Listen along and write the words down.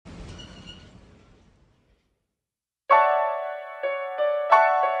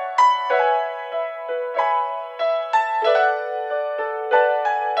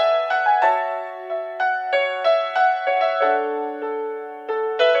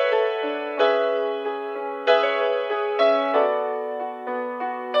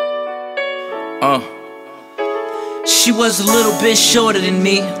She was a little bit shorter than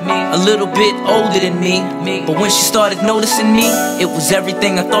me, a little bit older than me. But when she started noticing me, it was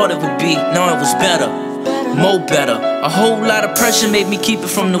everything I thought it would be. No, it was better, more better. A whole lot of pressure made me keep it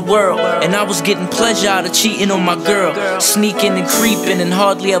from the world, and I was getting pleasure out of cheating on my girl, sneaking and creeping and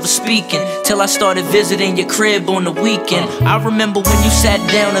hardly ever speaking, till I started visiting your crib on the weekend. I remember when you sat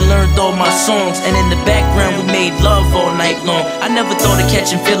down and learned all my songs, and in the background we made love all night long. I never thought of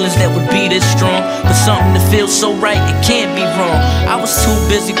catching feelings that would be this strong, but something that feels so right, it can't be wrong. I was too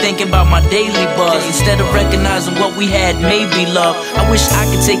busy thinking about my daily buzz, instead of recognizing what we had made me love. I wish I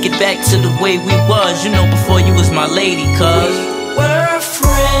could take it back to the way we was, you know, before you was my lady. Cause we were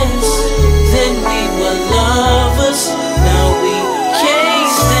friends, then we were lovers. Now we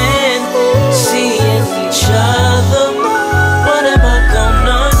can't stand seeing each other. What am I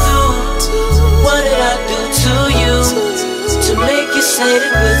gonna do? What did I do to you to make you say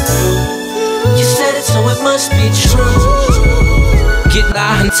that we're through? You said it, so it must be true. Getting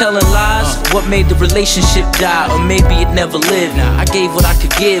high and telling lies, what made the relationship die? Or maybe it never lived. I gave what I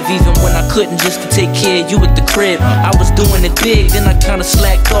could give, even when I couldn't, just to take care of you at the crib. I was doing it big, then I kinda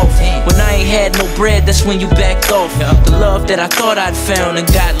slacked off. When I ain't had no bread, that's when you backed off. The love that I thought I'd found and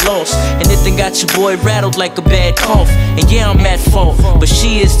got lost, and it then got your boy rattled like a bad cough. And yeah, I'm at fault, but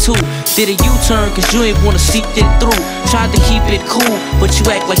she is too. Did a U-turn cause you ain't wanna see it through. Tried to keep it cool, but you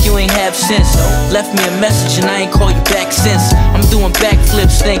act like you ain't have sense. Left me a message and I ain't call you back since. I'm doing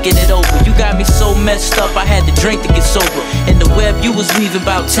backflips thinking it over. You got me so messed up I had to drink to get sober. In the web you was weaving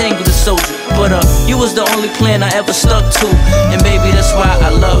about Tangle the Soldier, but you was the only plan I ever stuck to, and baby that's why I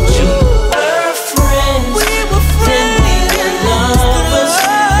loved you. We were friends, then we were lovers.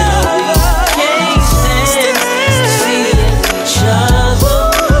 Now we can't stand seeing each other.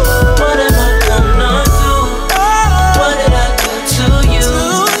 What am I gonna do? What did I do to you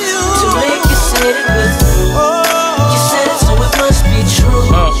to make you say that we're through? You said it, so it must be true.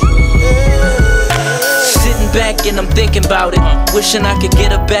 Sitting back and I'm thinking about it, wishing I could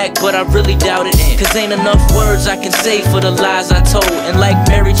get her back, but I really doubt it. Cause ain't enough words I can say for the lies I told. And like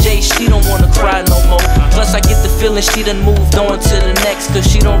Mary J, she don't wanna cry no more. Plus I get the feeling she done moved on to the next, cause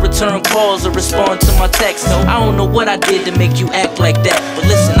she don't return calls or respond to my texts. I don't know what I did to make you act like that, but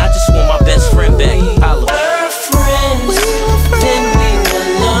listen,